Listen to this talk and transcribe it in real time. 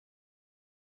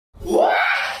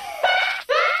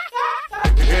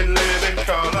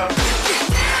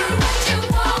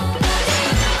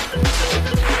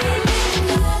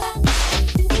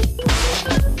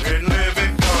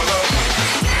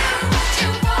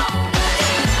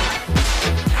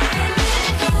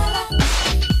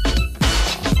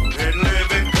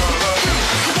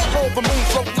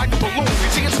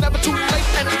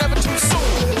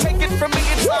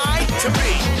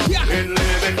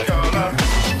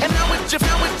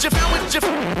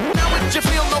would you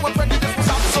feel knowing prejudice was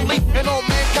obsolete and all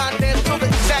mankind danced to the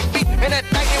exact beat? And at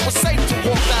night it was safe to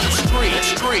walk down the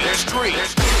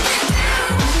street.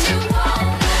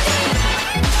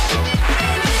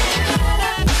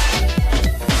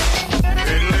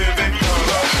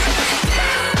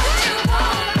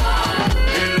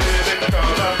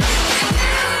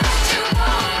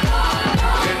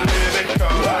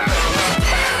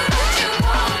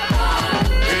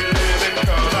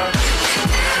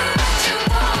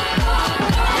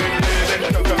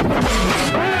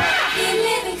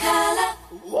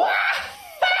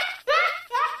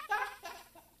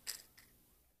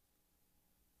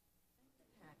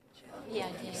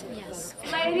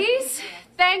 Ladies,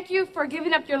 thank you for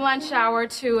giving up your lunch hour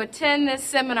to attend this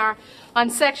seminar on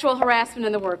sexual harassment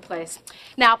in the workplace.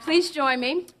 Now, please join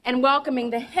me in welcoming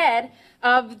the head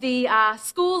of the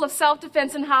School of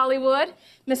Self-Defense in Hollywood,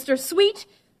 Mr. Sweet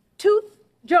Tooth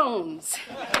Jones.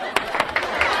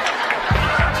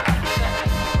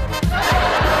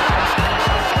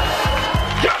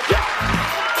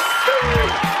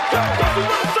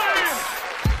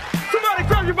 Somebody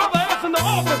grab your mother ass in the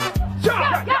office.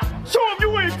 Show him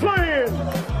you ain't playing.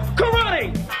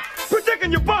 Karate.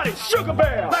 Protecting your body. Sugar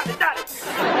bear.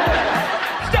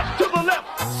 Step to the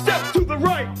left. Step to the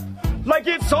right. Like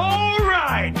it's all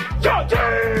right. Jockey!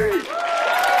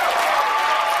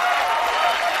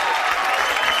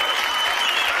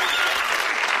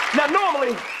 Now,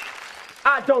 normally,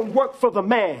 I don't work for the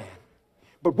man.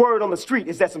 But word on the street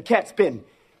is that some cats been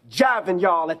jiving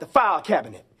y'all at the file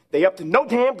cabinet. They up to no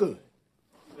damn good.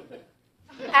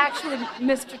 Actually,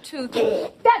 Mr. Tooth,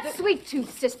 that's Sweet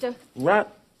Tooth, sister. Right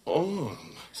on.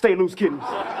 Stay loose, kittens.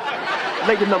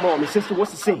 Lay your number on me, sister.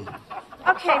 What's the scene?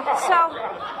 Okay, so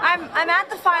I'm at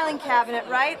the filing cabinet,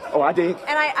 right? Oh, I dig.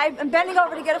 And I'm bending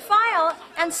over to get a file,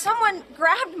 and someone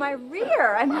grabbed my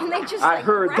rear. I mean, they just I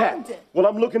heard grabbed that. it. Well,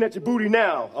 I'm looking at your booty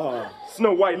now.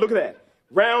 Snow White, look at that.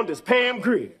 Round as Pam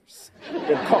Greer's.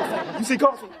 And coffee. You see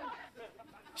coffee?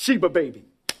 Sheba baby.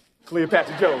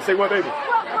 Cleopatra Jones. Say what, baby?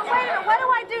 Well, wait a minute. What do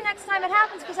I do next time it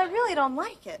happens? Because I really don't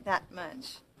like it that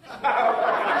much.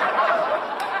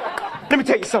 Let me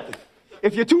tell you something.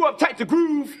 If you're too uptight to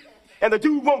groove and the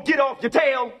dude won't get off your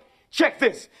tail, check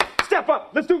this. Step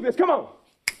up. Let's do this. Come on.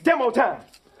 Demo time.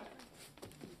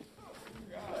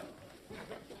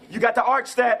 You got to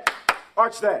arch that.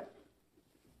 Arch that.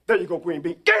 There you go, Queen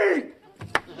Bee. Gay!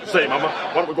 Say, Mama,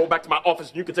 why don't we go back to my office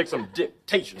and you can take some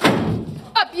dictation?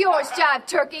 Up yours, jive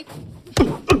turkey.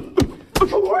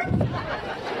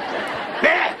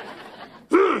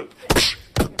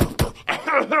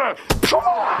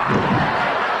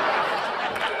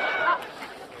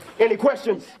 Any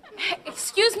questions?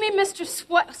 Excuse me, Mr.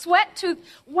 Sweat Tooth.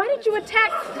 Why did you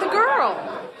attack the girl?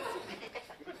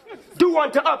 Do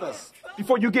unto others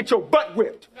before you get your butt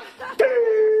whipped.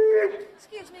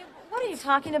 Excuse me, what are you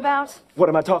talking about? What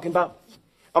am I talking about?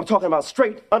 I'm talking about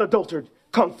straight, unadulterated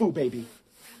kung fu, baby.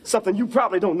 Something you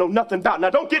probably don't know nothing about. Now,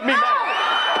 don't get me mad.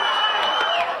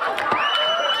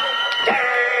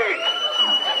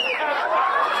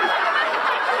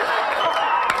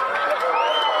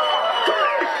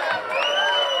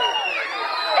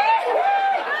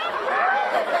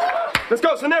 Let's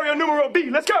go. Scenario numero B.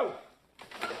 Let's go.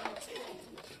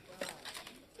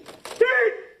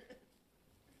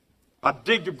 I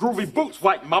dig your groovy boots,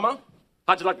 White Mama.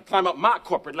 How'd you like to climb up my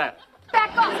corporate ladder?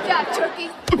 Back off, jive turkey.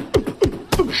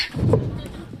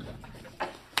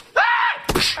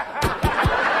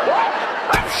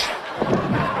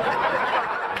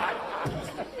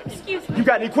 Excuse me. You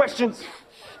got any questions?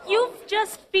 You've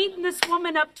just beaten this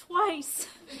woman up twice.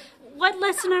 What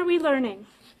lesson are we learning?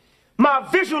 My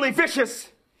visually vicious,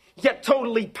 yet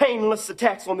totally painless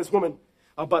attacks on this woman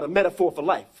are but a metaphor for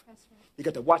life. You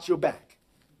got to watch your back.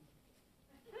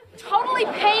 Totally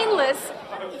painless?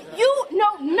 You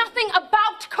know nothing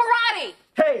about karate.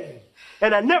 Hey,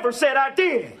 and I never said I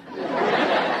did.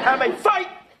 I'm a fight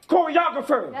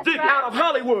choreographer out of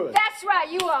Hollywood. That's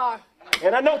right, you are.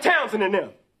 And I know Townsend in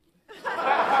them.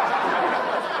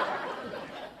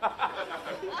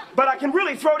 But I can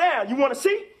really throw down. You want to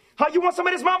see? Huh? You want some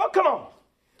of this, mama? Come on.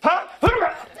 Huh?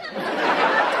 Tamara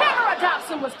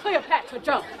Dobson was Cleopatra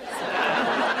Jones.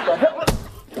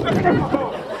 Hey.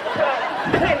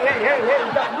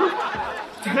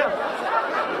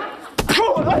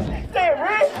 Damn,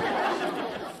 Red.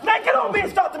 Now get on me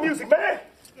and start the music, man.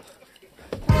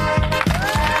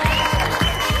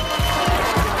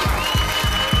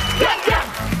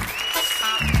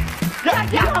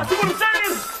 Yeah. See what I'm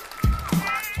saying?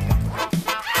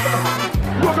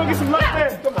 We're gonna go get some lunch, man.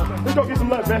 Come on, man. Let's go get some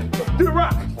lunch, man. Do the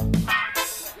rock.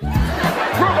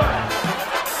 Robot.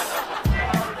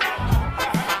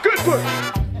 Good Good.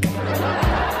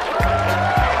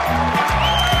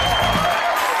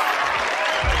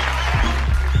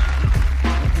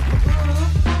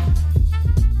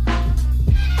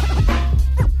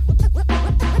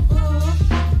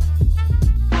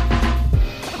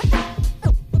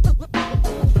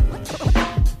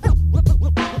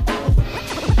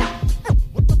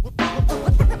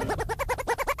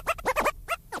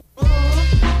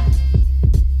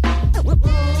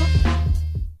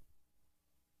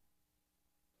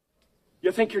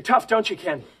 You think you're tough, don't you,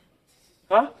 Ken?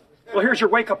 Huh? Well, here's your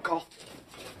wake-up call.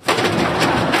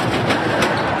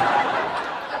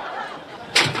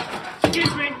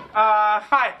 Excuse me.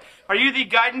 Hi. Are you the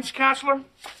guidance counselor?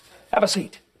 Have a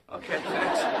seat. Okay,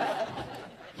 thanks.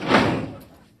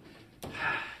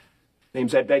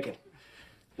 Name's Ed Bacon.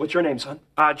 What's your name, son?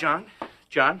 John.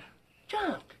 John.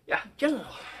 John. Yeah. John.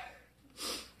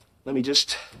 Let me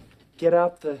just get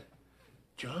out the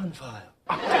John file.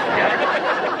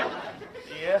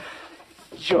 Yeah.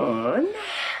 John.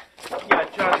 Yeah,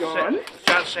 John. John?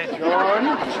 John St.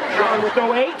 John with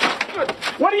no H?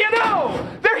 What do you know?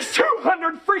 There's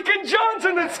 200 freaking Johns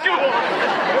in this school!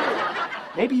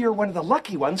 Maybe you're one of the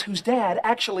lucky ones whose dad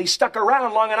actually stuck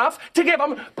around long enough to give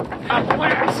him a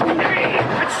blast. Hey,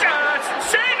 it's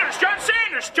Sanders. John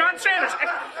Sanders. John Sanders.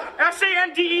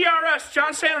 S-A-N-D-E-R-S.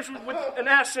 John Sanders with an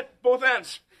S at both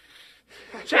ends.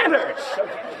 Sanders!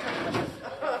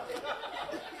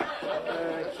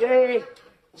 Okay.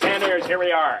 Sanders, here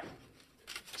we are.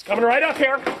 It's coming right up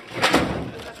here.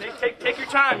 Take your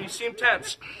time. You seem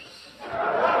tense.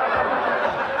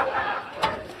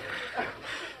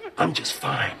 I'm just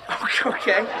fine.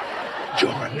 Okay.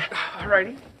 John.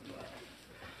 Alrighty.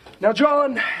 Now,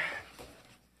 John,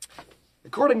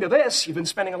 according to this, you've been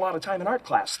spending a lot of time in art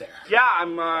class there. Yeah,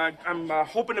 I'm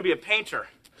hoping to be a painter.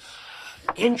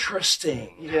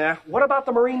 Interesting. Yeah. What about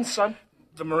the Marines, son?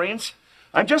 The Marines?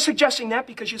 I'm just suggesting that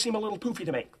because you seem a little poofy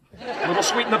to me. A little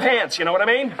sweet in the pants, you know what I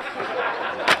mean?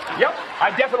 Yep,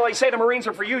 I definitely say the Marines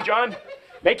are for you, John.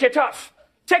 Make you tough.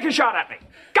 Take a shot at me.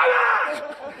 Come on!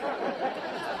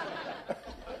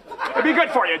 It'd be good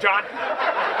for you, John.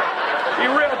 Be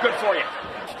real good for you.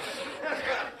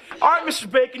 All right, Mr.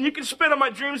 Bacon, you can spit on my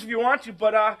dreams if you want to,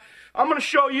 but I'm going to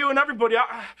show you and everybody.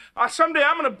 Someday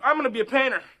I'm going to be a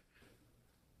painter.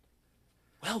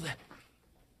 Well then,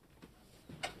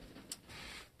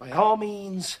 by all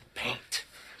means, paint.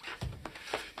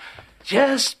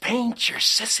 Just paint your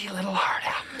sissy little heart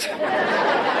out.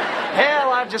 Hell,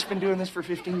 I've just been doing this for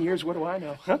 15 years. What do I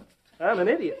know? Huh? I'm an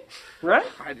idiot, right?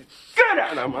 Get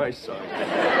out of my sight.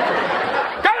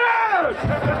 Get out!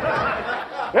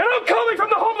 And don't call me from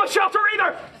the homeless shelter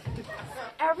either.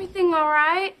 Everything all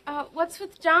right? What's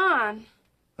with John?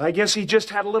 I guess he just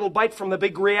had a little bite from the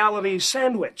big reality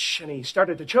sandwich, and he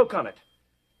started to choke on it.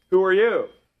 Who are you?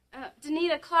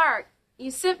 Danita Clark.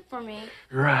 You sent for me.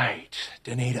 Right,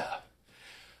 Danita.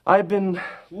 I've been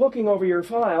looking over your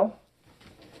file.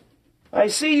 I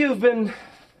see you've been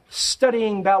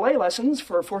studying ballet lessons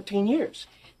for 14 years.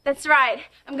 That's right.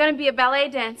 I'm going to be a ballet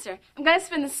dancer. I'm going to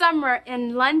spend the summer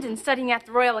in London studying at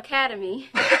the Royal Academy.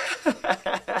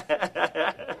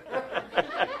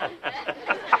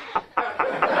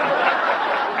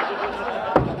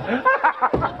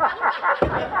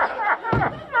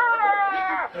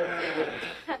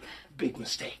 Big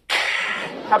mistake.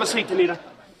 Have a seat, Danita.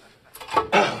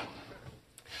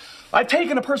 I've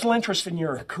taken a personal interest in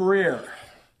your career.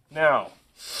 Now,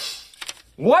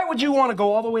 why would you want to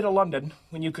go all the way to London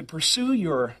when you could pursue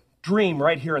your dream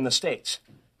right here in the States?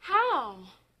 How?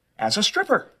 As a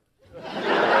stripper.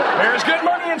 There's good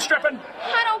money in stripping.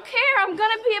 I don't care. I'm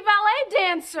going to be a ballet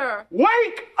dancer.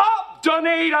 Wake up,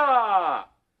 Danita!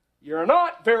 You're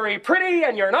not very pretty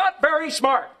and you're not very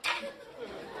smart.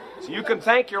 So you can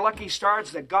thank your lucky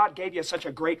stars that God gave you such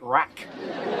a great rack.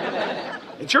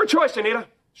 It's your choice, Danita.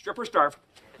 Strip or starve.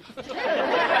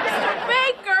 Mr.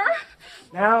 Baker!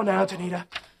 Now, Danita.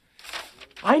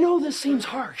 I know this seems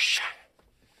harsh,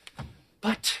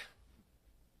 but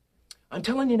I'm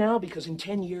telling you now because in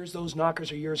 10 years, those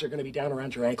knockers of yours are going to be down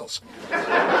around your ankles.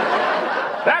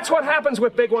 That's what happens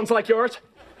with big ones like yours.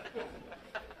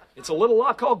 It's a little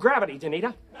law called gravity,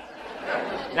 Danita.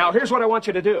 Now, here's what I want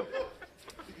you to do.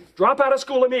 Drop out of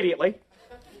school immediately.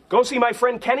 Go see my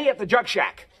friend Kenny at the Jug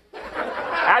Shack.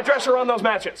 Address are on those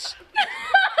matches.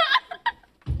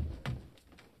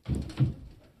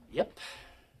 Yep.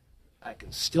 I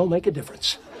can still make a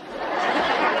difference.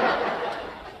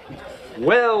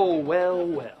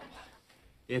 Well.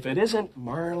 If it isn't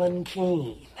Marlon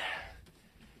Keene.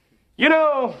 You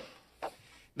know,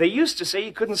 they used to say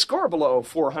you couldn't score below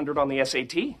 400 on the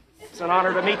SAT. It's an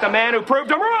honor to meet the man who proved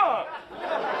them wrong.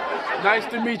 Nice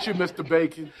to meet you, Mr.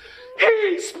 Bacon.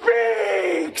 He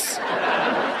speaks!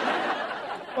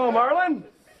 Oh, Marlon.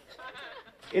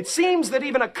 It seems that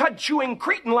even a cud-chewing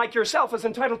cretin like yourself is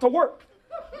entitled to work.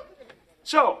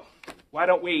 So, why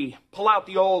don't we pull out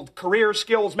the old career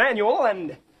skills manual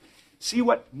and see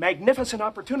what magnificent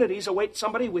opportunities await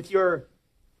somebody with your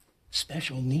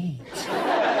special needs.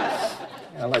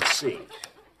 Now, let's see.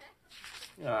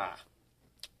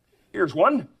 Here's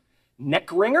one.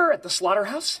 Neck wringer at the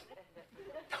slaughterhouse.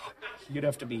 You'd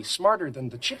have to be smarter than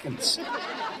the chickens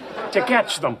to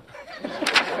catch them.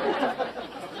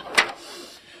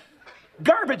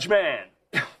 Garbage man.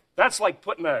 That's like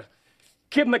putting a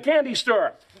kid in the candy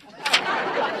store.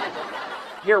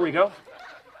 Here we go.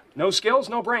 No skills,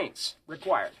 no brains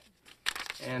required.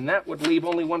 And that would leave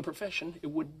only one profession. It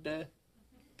would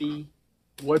be...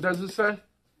 What does it say?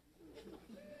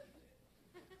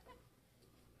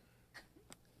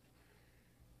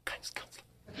 Guidance counselor.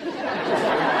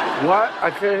 What? I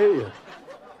can't hear you.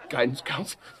 Guidance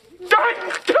counselor.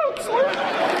 Guidance counselor!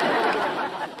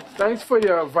 Thanks for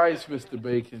your advice, Mr.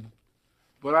 Bacon.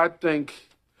 But I think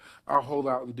I'll hold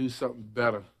out and do something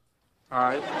better. All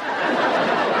right?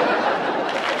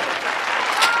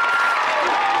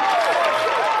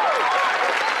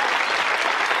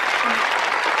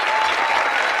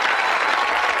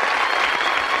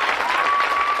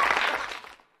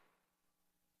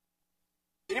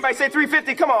 Anybody say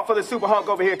 350? Come on for the super hunk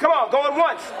over here. Come on, going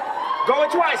once. Going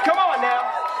twice. Come on now.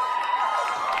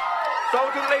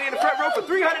 Sold to the lady in the front row for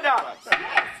 $300.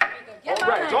 All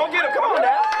right, go get him. Come on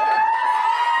now.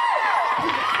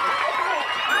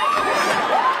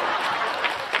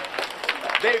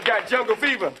 They've got jungle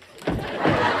fever.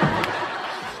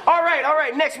 All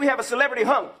right. Next, we have a celebrity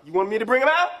hunk. You want me to bring him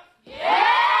out? Yeah!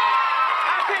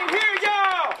 I can hear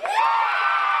y'all.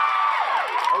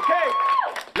 Okay.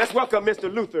 Let's welcome Mr.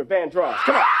 Luther Vandross.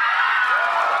 Come on.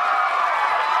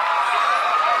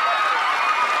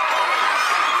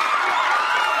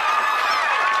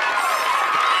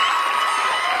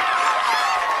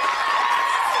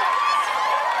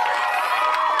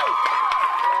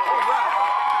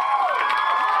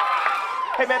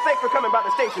 Hey, man, thanks for coming by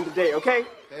the station today, okay?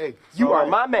 Hey. You are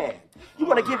my man. You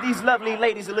want to give these lovely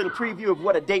ladies a little preview of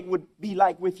what a date would be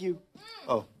like with you?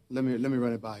 Oh, let me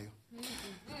run it by you.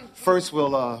 First,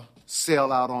 we'll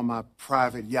sail out on my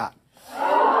private yacht. You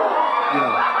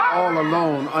know, all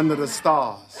alone under the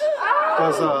stars.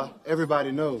 Because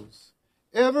everybody knows.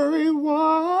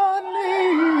 Everyone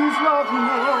needs love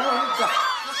more.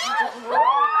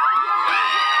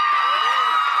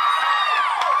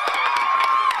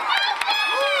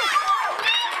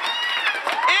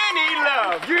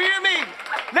 You hear me?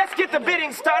 Let's get the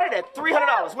bidding started at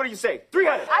 $300. What do you say?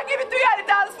 $300. I give you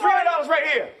 $300 for it. $300 right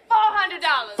here.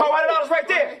 $400. $400 right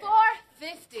there.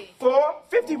 $450.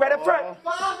 $450 right up front.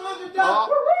 $500.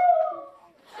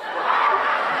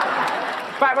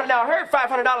 $500. Now I heard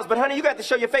 $500, but honey, you got to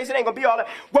show your face. It ain't gonna be all that.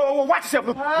 Whoa, watch yourself.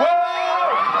 Whoa!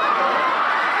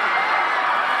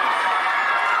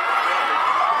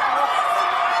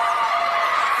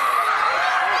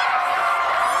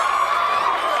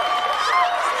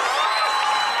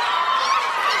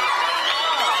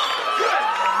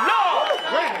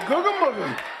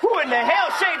 Who in the hell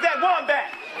shaved that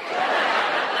wombat?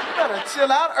 You better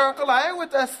chill out, Urkel. I ain't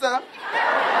with that stuff.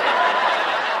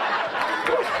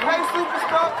 Hey,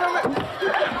 superstar, come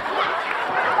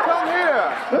here.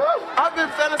 I've been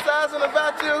fantasizing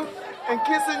about you and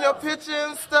kissing your picture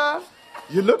and stuff.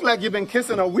 You look like you've been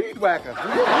kissing a weed whacker.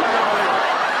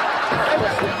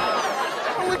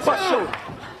 What's with you?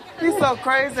 He's so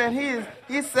crazy and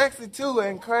he's sexy too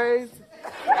and crazy.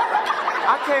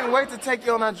 I can't wait to take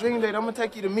you on our dream date. I'm gonna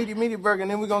take you to Meaty Burger,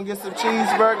 and then we're gonna get some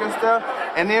cheeseburger and stuff,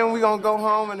 and then we're gonna go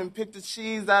home and then pick the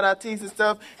cheese out our teeth and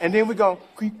stuff, and then we're gonna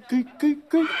creep.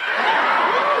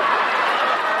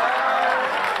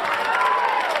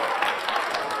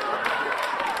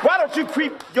 Why don't you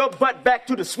creep your butt back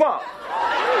to the swamp?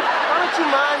 Why don't you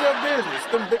mind your business?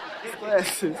 Them big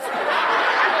glasses.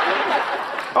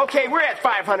 Okay, we're at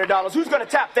 $500. Who's gonna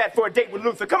top that for a date with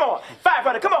Luther? Come on,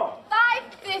 $500. Come on.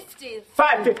 $550.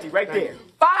 $550 right there.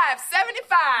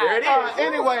 $575. There it is.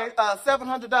 Anyway,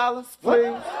 $700, please.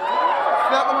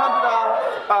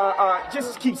 $700.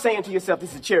 Just keep saying to yourself,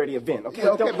 this is a charity event, okay?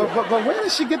 Okay, but where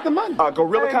does she get the money?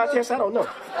 Gorilla contest? I don't know. Look,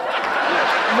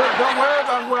 don't worry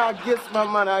about where I get my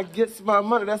money. I get my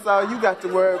money. That's all you got to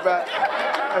worry about.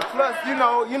 And plus, you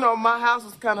know, my house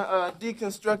was kind of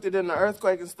deconstructed in the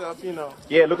earthquake and stuff, you know.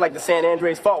 Yeah, it looked like the San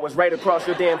Andreas fault was right across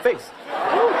your damn face.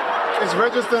 It's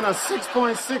registering a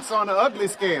 6.6 on the ugly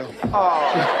scale.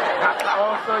 Oh.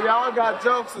 Oh, so y'all got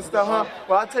jokes and stuff, huh?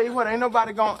 Well, I tell you what, ain't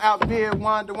nobody gonna outbid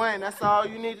Wanda Wayne. That's all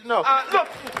you need to know. Look,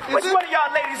 which one of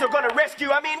y'all ladies are gonna rescue?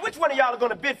 I mean, which one of y'all are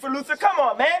gonna bid for Luther? Come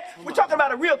on, man. We're talking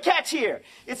about a real catch here.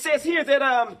 It says here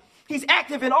that, he's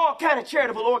active in all kind of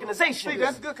charitable organizations. See,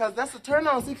 that's good, because that's a turn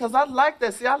on. See, because I like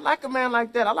that. See, I like a man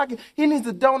like that. I like it. He needs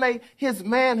to donate his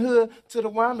manhood to the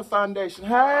Wanda Foundation.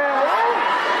 Hey!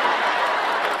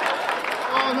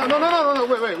 Oh,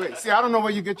 no, wait. See, I don't know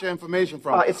where you get your information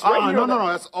from. It's right here. No,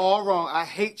 that's all wrong. I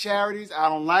hate charities. I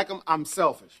don't like them. I'm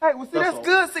selfish. Hey, well, see, that's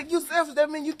good. See, you selfish. That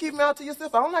means you keep me out to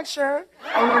yourself. I don't like sharing.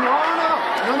 Oh,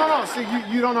 no. See,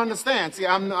 you don't understand. See,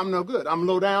 I'm no good. I'm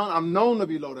low down. I'm known to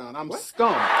be low down. I'm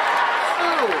scum. Dude,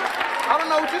 I don't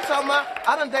know what you're talking about.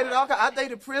 I done dated all kinds. I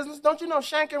dated prisoners. Don't you know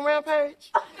Shank and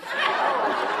Rampage?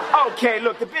 Okay,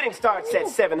 look, the bidding starts at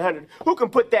 $700. Who can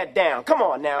put that down? Come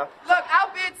on now. Look, I'll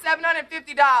bid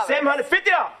 $750.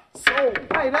 $750. So,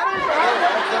 hey, that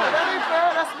ain't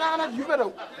fair. That's not. You better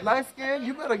light skin.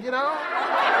 You better get on.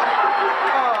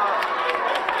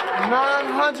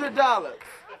 $900.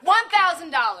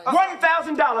 $1,000.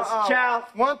 $1,000, child.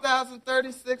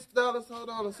 $1,036. Hold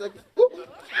on a second.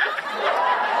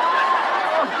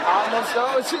 I almost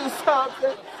showed you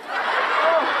something.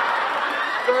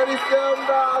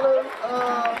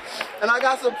 $37. And I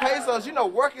got some pesos. You know,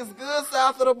 work is good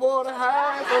south of the border.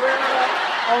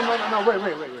 Oh, no. Wait.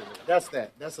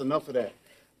 That's enough of that.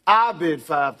 I bid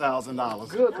 $5,000.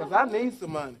 Good, because I need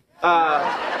some money.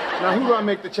 Now, who do I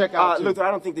make the check out to? Luther,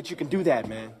 I don't think that you can do that,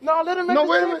 man. No, let him make the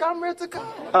check. I'm ready to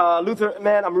come. Luther,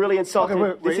 man, I'm really insulted.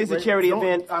 Okay, wait, this is a charity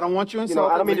event. I don't want you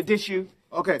insulted. I don't mean to dish you.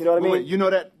 Okay. You know what I mean? Wait, you know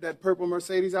that purple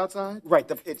Mercedes outside? Right,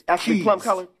 it's actually plum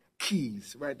color.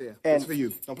 Keys, right there. And it's for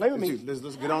you. Don't play with me.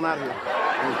 Let's get on out of here.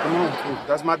 Hey, come on.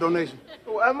 That's my donation.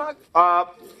 Well, am I?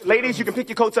 Ladies, you can pick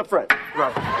your coats up front.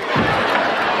 Right.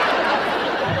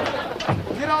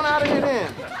 Get on out of here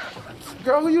then.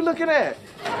 Girl, who you looking at?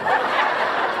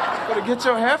 Better get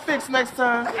your hair fixed next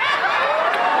time.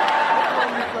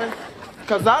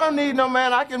 Because I don't need no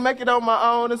man. I can make it on my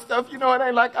own and stuff. You know, it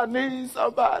ain't like I need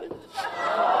somebody.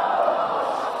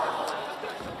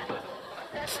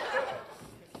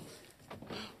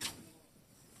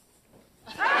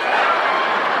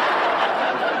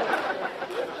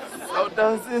 So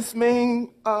does this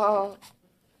mean that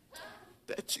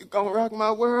you gonna rock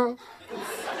my world?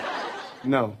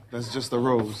 No, that's just a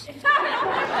rose.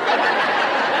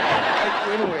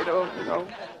 Anyway, though, you know,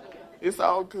 it's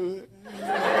all good.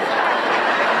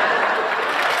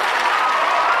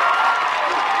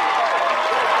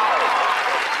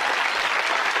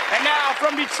 And now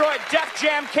from Detroit, Def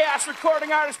Jam cast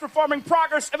recording artist performing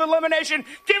Progress of Elimination.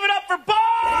 Give it up for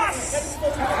Boss!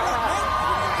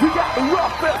 We got the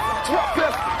roughest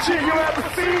G you ever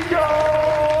see, yo.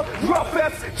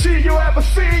 Roughest G you ever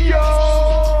see, yo.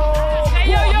 Hey,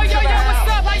 yo, what's up?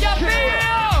 How y'all feel?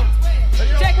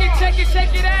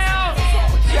 Check it out.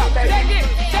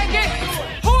 Check it.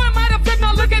 Who am I to flip?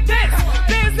 Now look at this.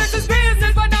 Business is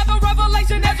business, but now the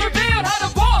revelation has revealed how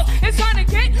the boss is trying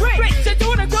to get rich and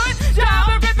doing a good job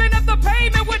and ripping up the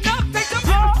pavement with nothing to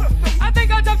prove. I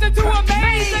think I jumped into a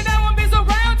maze and now I'm busy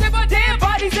around till my dead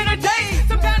bodies in a day.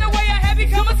 Some kind of way I have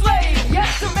become a slave.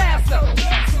 Yes, the master.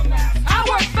 I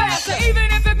work faster,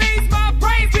 even if it means my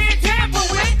brain's being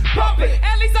tampered with. Pump it.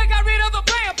 At least I got rid of the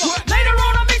pamper. Later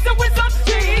on, I mix it with some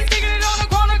cheese. Sticking it on the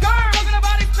corner, girl. Talking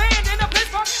about expanding the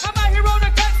Pittsburgh. I'm out here on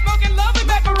the cut, smoking love and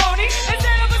macaroni.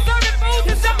 Instead of a serving food,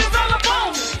 this stuff is all a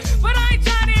bone. But I ain't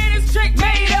trying to hear this trick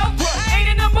made up. I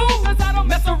ain't in the mood, cause I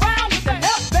don't mess around with the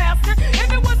help bastard.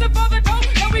 If it wasn't for the dope,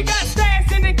 then we got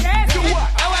stashed in the casket.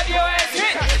 I'll have your ass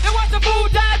hit. Then watch the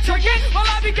food die tricking. While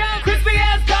I be counting crispy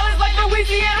ass dollars like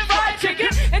Louisiana fried chicken.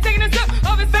 And taking a sip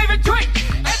of his favorite drink.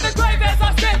 At the grave as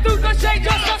I step through the shade,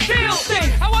 just a still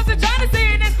thing. I wasn't trying to see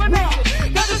an explanation.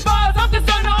 Cause as far as I'm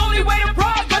concerned, the only way to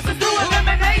progress is through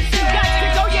elimination. Got to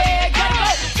go, yeah, gotta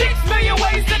go. 6 million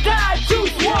ways to die,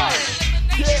 choose one.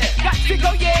 Yeah, got to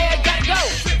go, yeah, gotta go.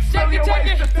 Check it.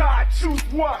 To die, choose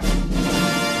one.